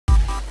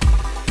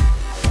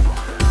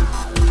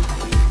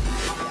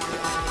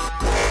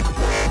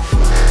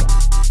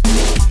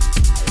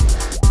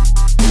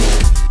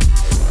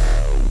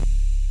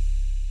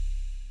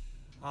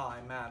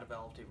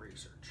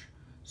research.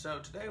 So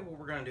today what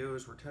we're going to do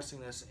is we're testing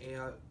this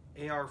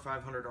AR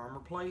 500 armor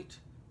plate.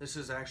 This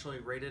is actually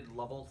rated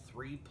level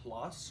 3+.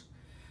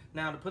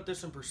 Now to put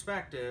this in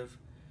perspective,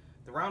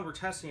 the round we're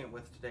testing it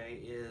with today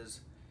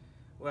is,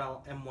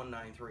 well,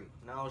 M193.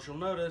 Now as you'll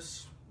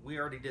notice, we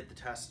already did the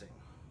testing.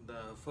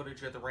 The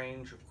footage at the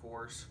range, of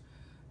course,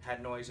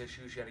 had noise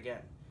issues yet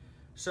again.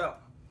 So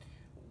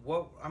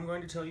what I'm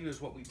going to tell you is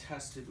what we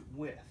tested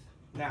with.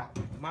 Now,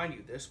 mind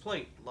you, this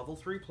plate, level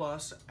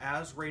 3+,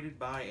 as rated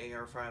by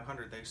AR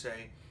 500, they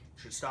say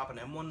should stop an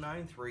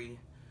M193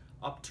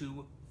 up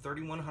to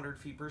 3,100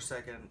 feet per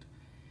second,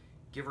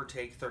 give or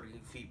take 30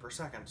 feet per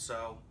second.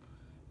 So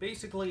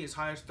basically, as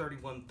high as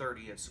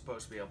 3,130, it's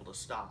supposed to be able to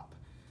stop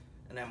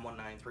an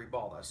M193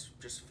 ball. That's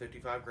just a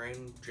 55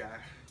 grain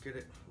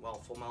jacket, well,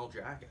 full metal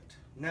jacket.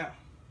 Now,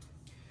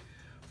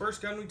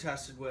 first gun we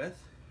tested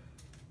with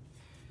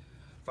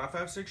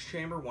 5.56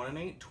 chamber, 1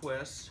 1/8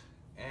 twist,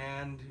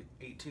 and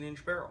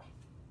 18-inch barrel.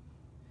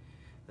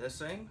 This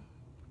thing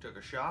took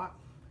a shot,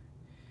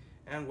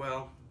 and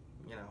well,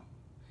 you know,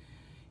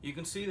 you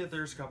can see that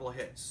there's a couple of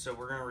hits. So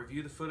we're going to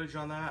review the footage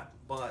on that,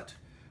 but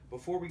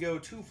before we go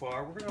too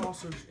far, we're going to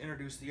also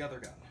introduce the other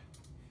gun.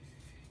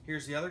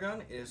 Here's the other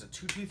gun. It is a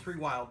 223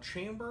 Wild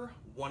chamber,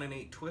 1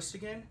 1/8 twist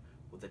again,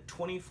 with a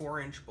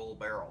 24-inch bull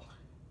barrel.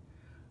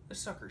 This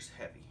sucker's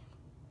heavy,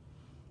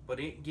 but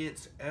it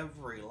gets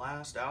every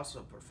last ounce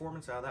of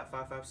performance out of that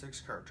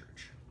 5.56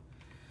 cartridge.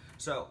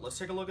 So let's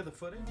take a look at the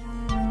footage.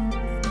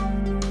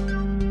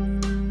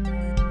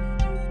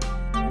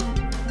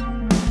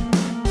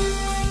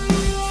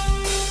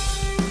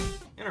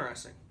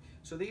 Interesting.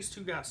 So these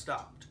two got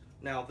stopped.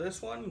 Now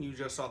this one you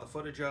just saw the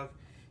footage of.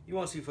 You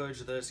won't see footage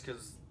of this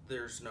because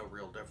there's no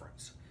real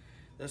difference.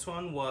 This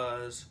one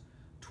was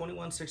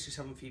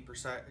 2167 feet per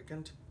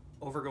second,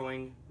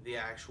 overgoing the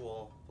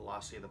actual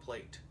velocity of the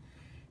plate.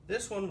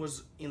 This one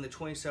was in the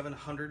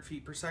 2700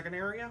 feet per second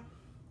area.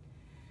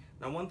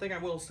 Now one thing I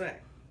will say,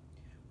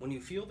 when you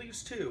feel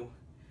these two,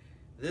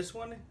 this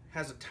one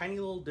has a tiny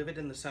little divot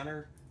in the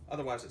center,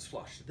 otherwise it's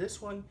flush.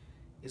 This one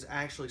is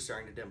actually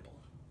starting to dimple.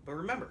 But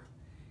remember,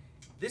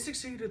 this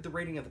exceeded the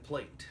rating of the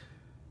plate.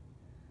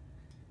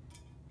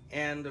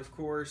 And of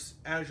course,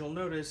 as you'll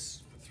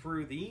notice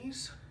through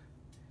these,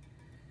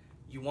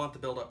 you want the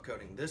build-up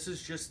coating. This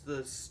is just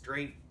the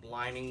straight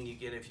lining you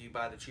get if you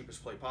buy the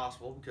cheapest plate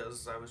possible,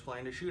 because I was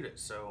planning to shoot it,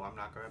 so I'm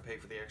not going to pay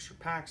for the extra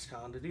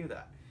PAX-Con to do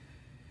that.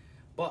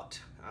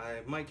 But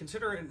I might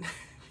consider it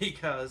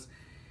because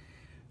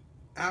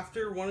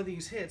after one of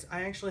these hits,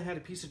 I actually had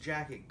a piece of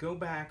jacket go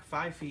back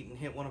 5 feet and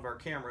hit one of our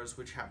cameras,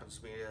 which happens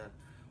to be an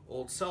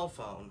old cell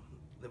phone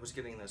that was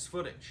getting this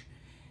footage.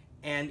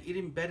 And it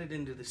embedded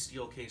into the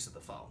steel case of the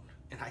phone,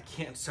 and I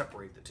can't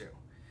separate the two.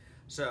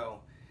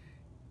 So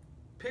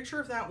picture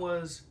if that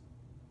was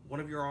one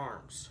of your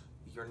arms,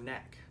 your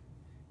neck.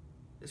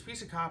 This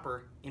piece of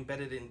copper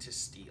embedded into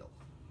steel.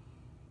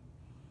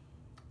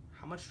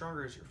 How much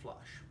stronger is your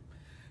flush?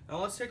 Now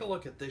let's take a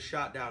look at this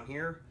shot down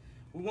here.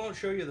 We won't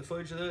show you the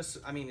footage of this.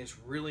 I mean, it's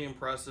really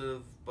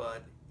impressive,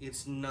 but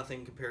it's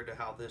nothing compared to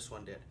how this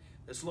one did.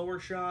 This lower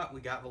shot,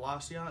 we got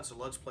velocity on it, so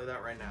let's play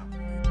that right now.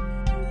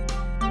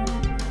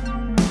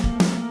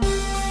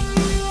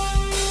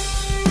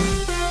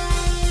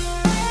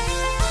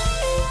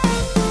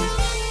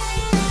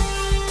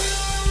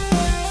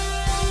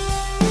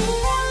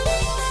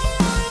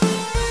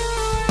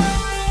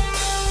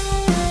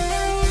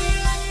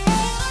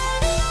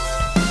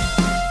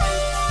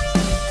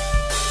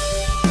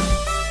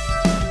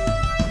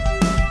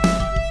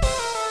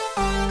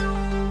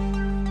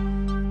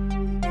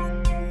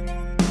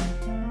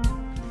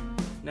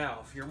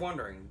 Now, if you're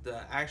wondering,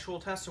 the actual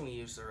testing we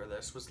used for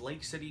this was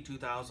Lake City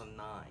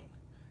 2009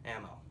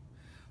 ammo.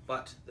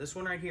 But this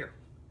one right here,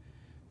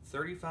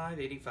 85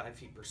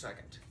 feet per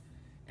second,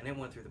 and it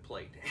went through the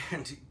plate.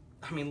 And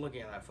I mean,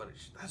 looking at that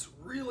footage, that's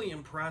really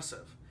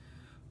impressive.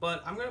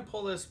 But I'm going to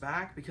pull this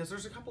back because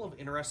there's a couple of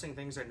interesting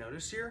things I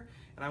noticed here,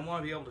 and I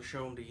want to be able to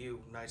show them to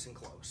you nice and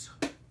close.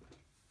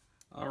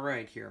 All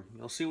right, here,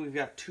 you'll see we've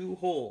got two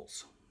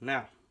holes.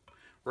 Now,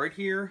 right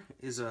here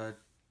is a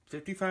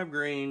 55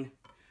 grain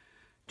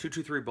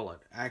 223 bullet.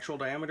 Actual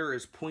diameter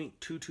is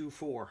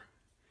 0.224.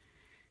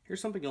 Here's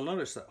something you'll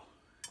notice though.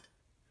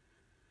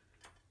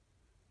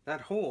 That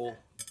hole,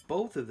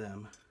 both of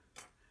them,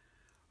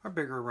 are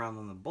bigger around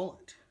than the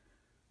bullet.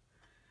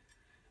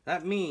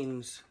 That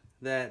means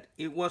that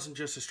it wasn't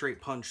just a straight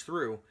punch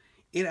through.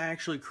 It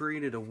actually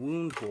created a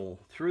wound hole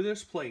through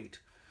this plate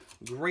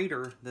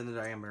greater than the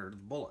diameter of the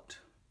bullet.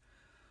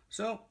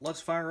 So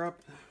let's fire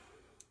up.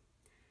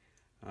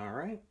 All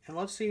right, and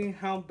let's see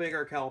how big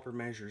our caliper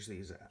measures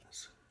these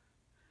as.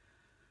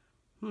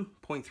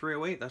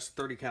 0.308, that's a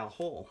 30 cal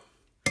hole.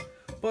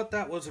 But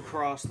that was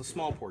across the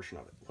small portion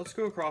of it. Let's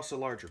go across the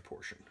larger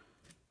portion.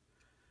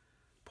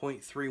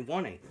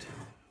 0.318.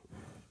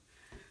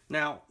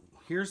 Now,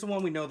 here's the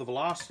one we know the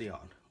velocity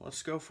on.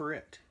 Let's go for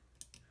it.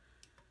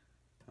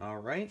 All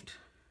right,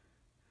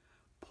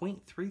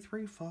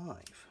 0.335.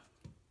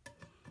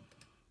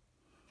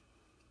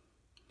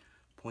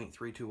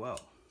 0.320.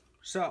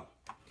 So,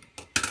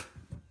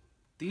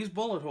 these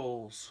bullet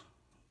holes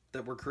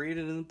that were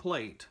created in the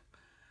plate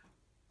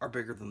are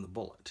bigger than the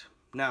bullet.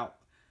 Now,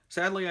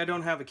 sadly, I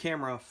don't have a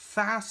camera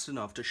fast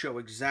enough to show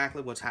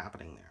exactly what's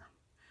happening there.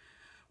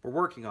 We're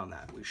working on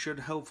that. We should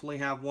hopefully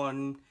have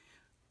one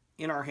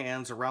in our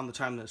hands around the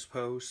time this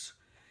posts.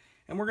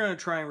 And we're going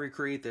to try and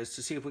recreate this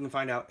to see if we can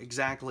find out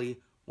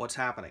exactly what's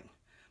happening.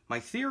 My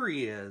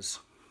theory is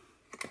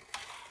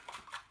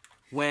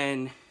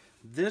when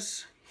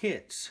this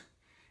hits,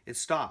 it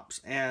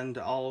stops. And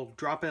I'll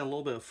drop in a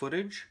little bit of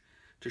footage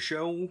to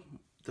show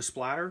the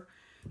splatter.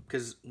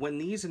 Because when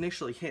these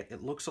initially hit,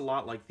 it looks a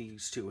lot like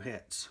these two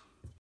hits.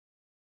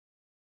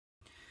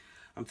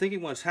 I'm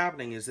thinking what's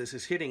happening is this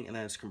is hitting and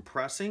then it's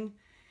compressing.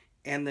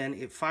 And then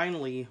it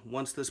finally,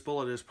 once this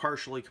bullet is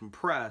partially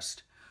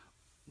compressed,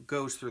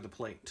 goes through the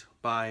plate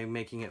by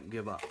making it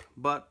give up.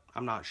 But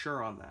I'm not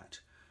sure on that.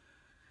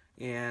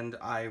 And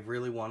I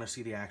really want to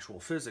see the actual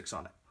physics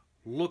on it.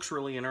 Looks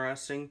really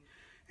interesting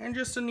and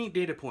just a neat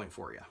data point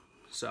for you.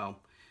 So,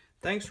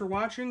 thanks for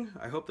watching.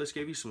 I hope this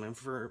gave you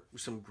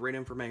some great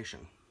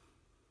information.